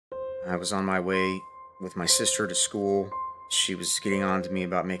I was on my way with my sister to school. She was getting on to me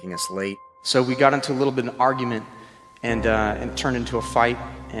about making us late. So we got into a little bit of an argument and it turned into a fight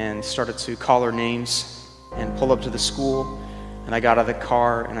and started to call her names and pull up to the school. And I got out of the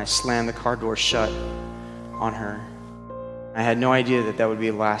car and I slammed the car door shut on her. I had no idea that that would be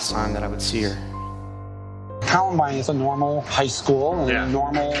the last time that I would see her. Columbine is a normal high school in a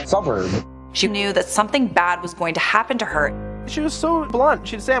normal suburb. She knew that something bad was going to happen to her. She was so blunt.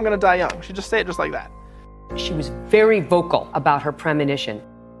 She'd say, I'm going to die young. She'd just say it just like that. She was very vocal about her premonition.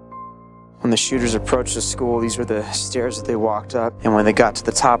 When the shooters approached the school, these were the stairs that they walked up. And when they got to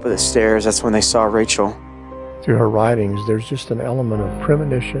the top of the stairs, that's when they saw Rachel. Through her writings, there's just an element of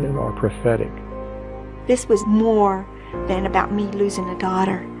premonition or prophetic. This was more than about me losing a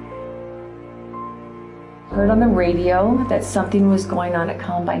daughter. Heard on the radio that something was going on at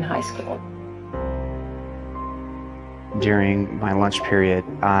Columbine High School. During my lunch period,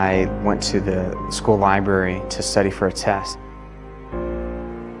 I went to the school library to study for a test.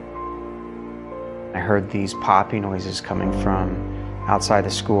 I heard these popping noises coming from outside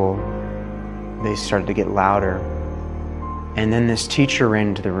the school. They started to get louder. And then this teacher ran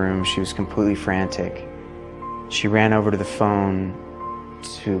into the room. She was completely frantic. She ran over to the phone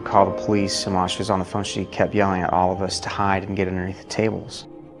to call the police, and while she was on the phone, she kept yelling at all of us to hide and get underneath the tables.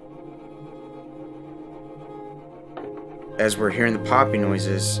 As we're hearing the popping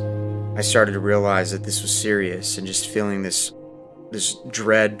noises, I started to realize that this was serious, and just feeling this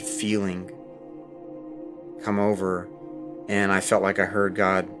dread feeling come over, and I felt like I heard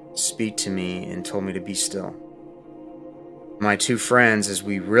God speak to me and told me to be still. My two friends, as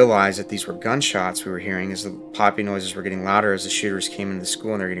we realized that these were gunshots we were hearing, as the popping noises were getting louder as the shooters came into the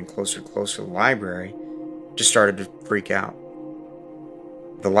school and they're getting closer and closer to the library, just started to freak out.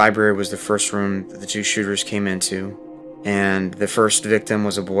 The library was the first room that the two shooters came into, and the first victim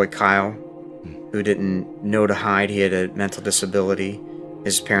was a boy, Kyle, who didn't know to hide. He had a mental disability.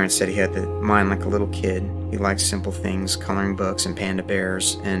 His parents said he had the mind like a little kid. He liked simple things, coloring books and panda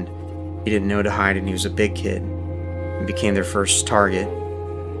bears, and he didn't know to hide, and he was a big kid. He became their first target.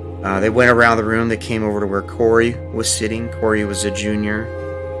 They went around the room. They came over to where Corey was sitting. Corey was a junior.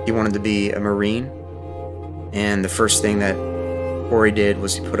 He wanted to be a Marine, and the first thing that Corey did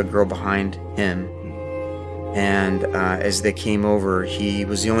was he put a girl behind him. And as they came over, he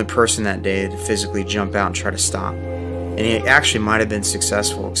was the only person that day to physically jump out and try to stop. And he actually might have been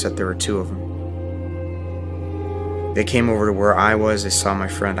successful, except there were two of them. They came over to where I was. They saw my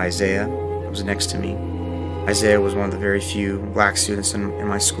friend Isaiah, who was next to me. Isaiah was one of the very few black students in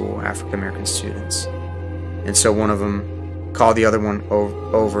my school, African-American students. And so one of them called the other one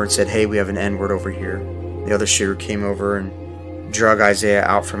over and said, hey, we have an N-word over here. The other shooter came over and drug Isaiah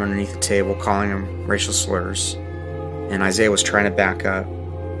out from underneath the table, calling him racial slurs. And Isaiah was trying to back up.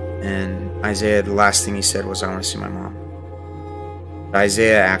 And Isaiah, the last thing he said was, I want to see my mom.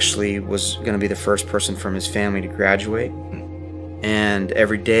 Isaiah actually was going to be the first person from his family to graduate. And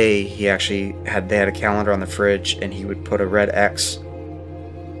every day they had a calendar on the fridge, and he would put a red X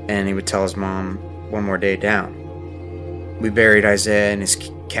and he would tell his mom, one more day down. We buried Isaiah in his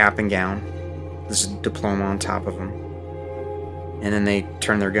cap and gown. There's a diploma on top of him. And then they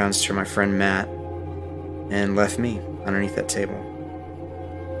turned their guns to my friend Matt and left me underneath that table.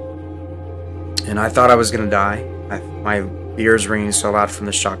 And I thought I was going to die. My ears ringing so loud from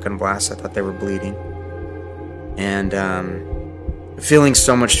the shotgun blast, I thought they were bleeding. And feeling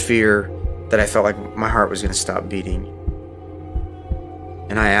so much fear that I felt like my heart was going to stop beating.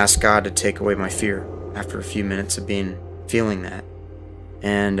 And I asked God to take away my fear after a few minutes of feeling that.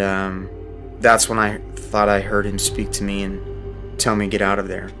 And that's when I thought I heard him speak to me and tell me to get out of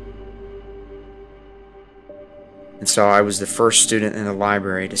there. And so I was the first student in the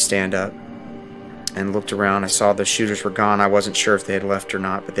library to stand up and looked around. I saw the shooters were gone. I wasn't sure if they had left or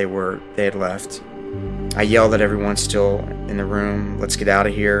not, but they had left. I yelled at everyone still in the room, let's get out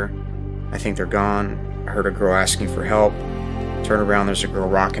of here. I think they're gone. I heard a girl asking for help. Turned around, there's a girl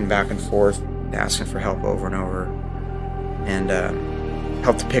rocking back and forth, asking for help over and over. And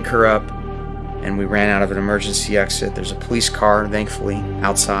helped to pick her up, and we ran out of an emergency exit. There's a police car, thankfully,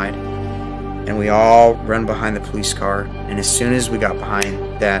 outside. And we all run behind the police car, and as soon as we got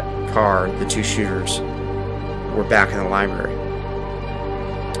behind that car, the two shooters were back in the library.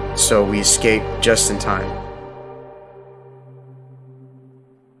 So we escaped just in time.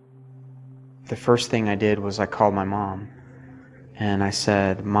 The first thing I did was I called my mom, and I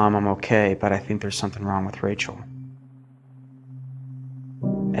said, Mom, I'm okay, but I think there's something wrong with Rachel.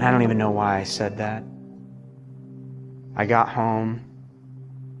 And I don't even know why I said that. I got home.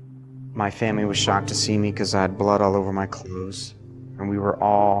 My family was shocked to see me because I had blood all over my clothes, and we were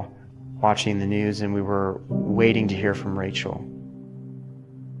all watching the news, and we were waiting to hear from Rachel.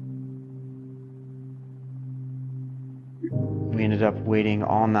 We ended up waiting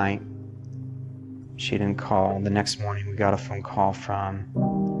all night. She didn't call. The next morning we got a phone call from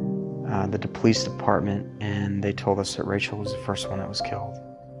the police department, and they told us that Rachel was the first one that was killed.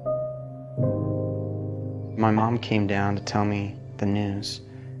 My mom came down to tell me the news,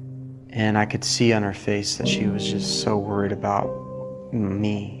 and I could see on her face that she was just so worried about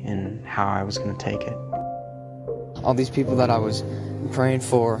me and how I was going to take it. All these people that I was praying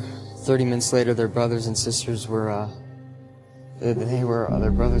for, 30 minutes later, their brothers and sisters were,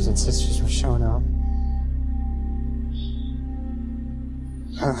 their brothers and sisters were showing up.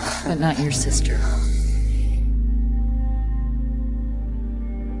 But not your sister.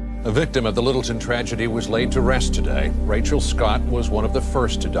 A victim of the Littleton tragedy was laid to rest today. Rachel Scott was one of the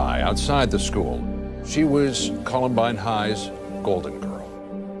first to die outside the school. She was Columbine High's golden girl.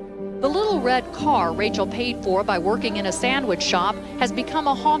 The little red car Rachel paid for by working in a sandwich shop has become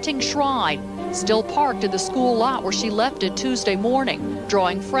a haunting shrine, still parked in the school lot where she left it Tuesday morning,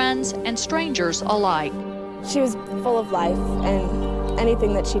 drawing friends and strangers alike. She was full of life, and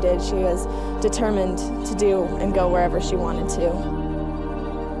anything that she did, she was determined to do and go wherever she wanted to.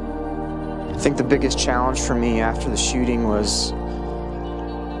 I think the biggest challenge for me after the shooting was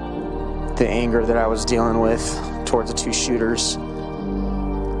the anger that I was dealing with towards the two shooters.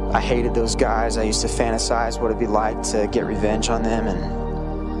 I hated those guys. I used to fantasize what it'd be like to get revenge on them,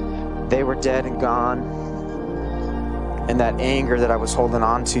 and they were dead and gone. And that anger that I was holding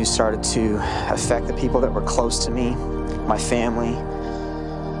on to started to affect the people that were close to me, my family.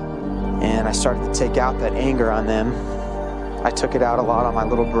 And I started to take out that anger on them. I took it out a lot on my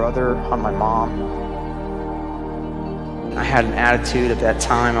little brother, on my mom. I had an attitude at that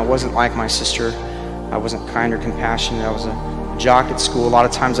time. I wasn't like my sister. I wasn't kind or compassionate. I was a jock at school. A lot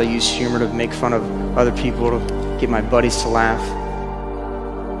of times I used humor to make fun of other people, to get my buddies to laugh.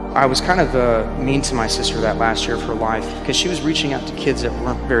 I was kind of mean to my sister that last year of her life because she was reaching out to kids that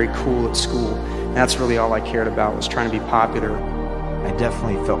weren't very cool at school. And that's really all I cared about, was trying to be popular. I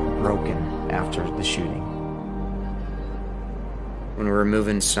definitely felt broken after the shooting. When we were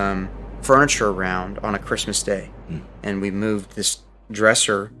moving some furniture around on a Christmas day, and we moved this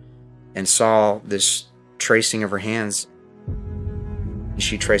dresser and saw this tracing of her hands.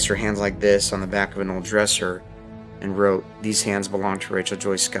 She traced her hands like this on the back of an old dresser and wrote, "These hands belong to Rachel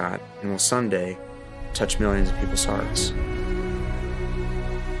Joy Scott and will someday touch millions of people's hearts."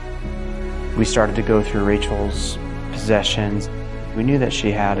 We started to go through Rachel's possessions. We knew that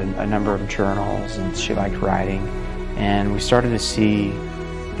she had a number of journals and she liked writing, and we started to see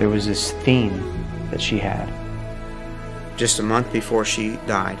there was this theme that she had. Just a month before she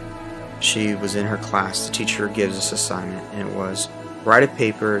died, she was in her class. The teacher gives us an assignment, and it was, write a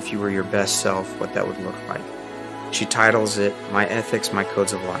paper if you were your best self, what that would look like. She titles it, "My Ethics, My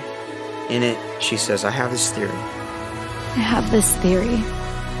Codes of Life." In it, she says, "I have this theory. I have this theory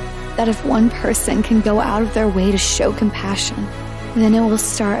that if one person can go out of their way to show compassion, then it will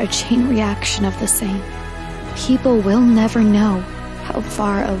start a chain reaction of the same. People will never know how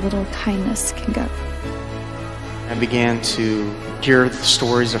far a little kindness can go." I began to hear the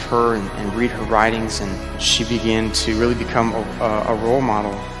stories of her and read her writings, and she began to really become a role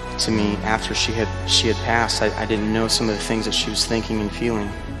model to me after she had passed. I didn't know some of the things that she was thinking and feeling.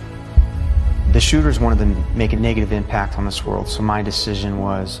 The shooters wanted to make a negative impact on this world, so my decision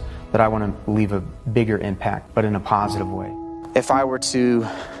was that I want to leave a bigger impact, but in a positive way. If I were to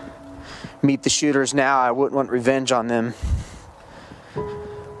meet the shooters now, I wouldn't want revenge on them.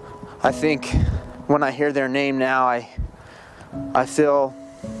 I think when I hear their name now, I feel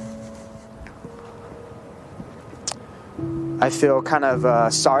kind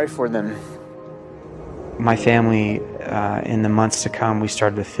of sorry for them. My family, in the months to come, we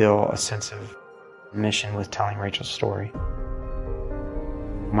started to feel a sense of mission with telling Rachel's story.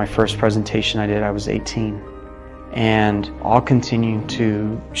 My first presentation I did, I was 18. And I'll continue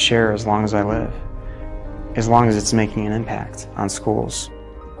to share as long as I live, as long as it's making an impact on schools.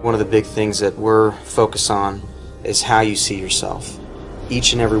 One of the big things that we're focused on is how you see yourself.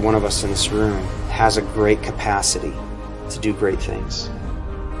 Each and every one of us in this room has a great capacity to do great things.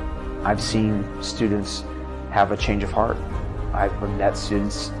 I've seen students have a change of heart. I've met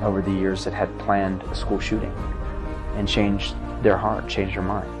students over the years that had planned a school shooting and changed their heart, changed their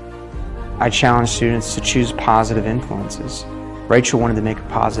mind. I challenge students to choose positive influences. Rachel wanted to make a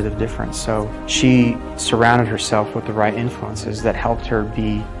positive difference, so she surrounded herself with the right influences that helped her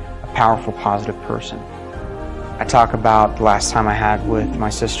be a powerful, positive person. I talk about the last time I had with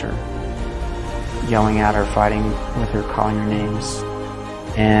my sister, yelling at her, fighting with her, calling her names.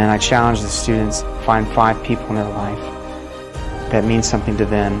 And I challenge the students, find 5 people in their life that mean something to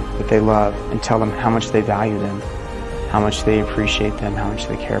them, that they love, and tell them how much they value them, how much they appreciate them, how much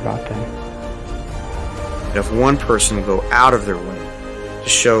they care about them. But if one person will go out of their way to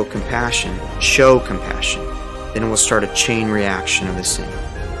show compassion, then it will start a chain reaction of the same.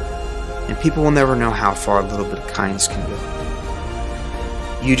 And people will never know how far a little bit of kindness can go.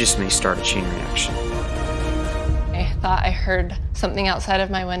 You just may start a chain reaction. I thought I heard something outside of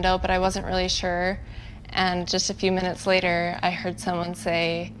my window, but I wasn't really sure. And just a few minutes later, I heard someone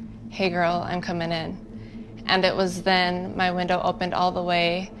say, "Hey girl, I'm coming in." And it was then my window opened all the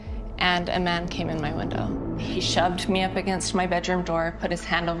way and a man came in my window. He shoved me up against my bedroom door, put his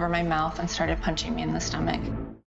hand over my mouth and started punching me in the stomach.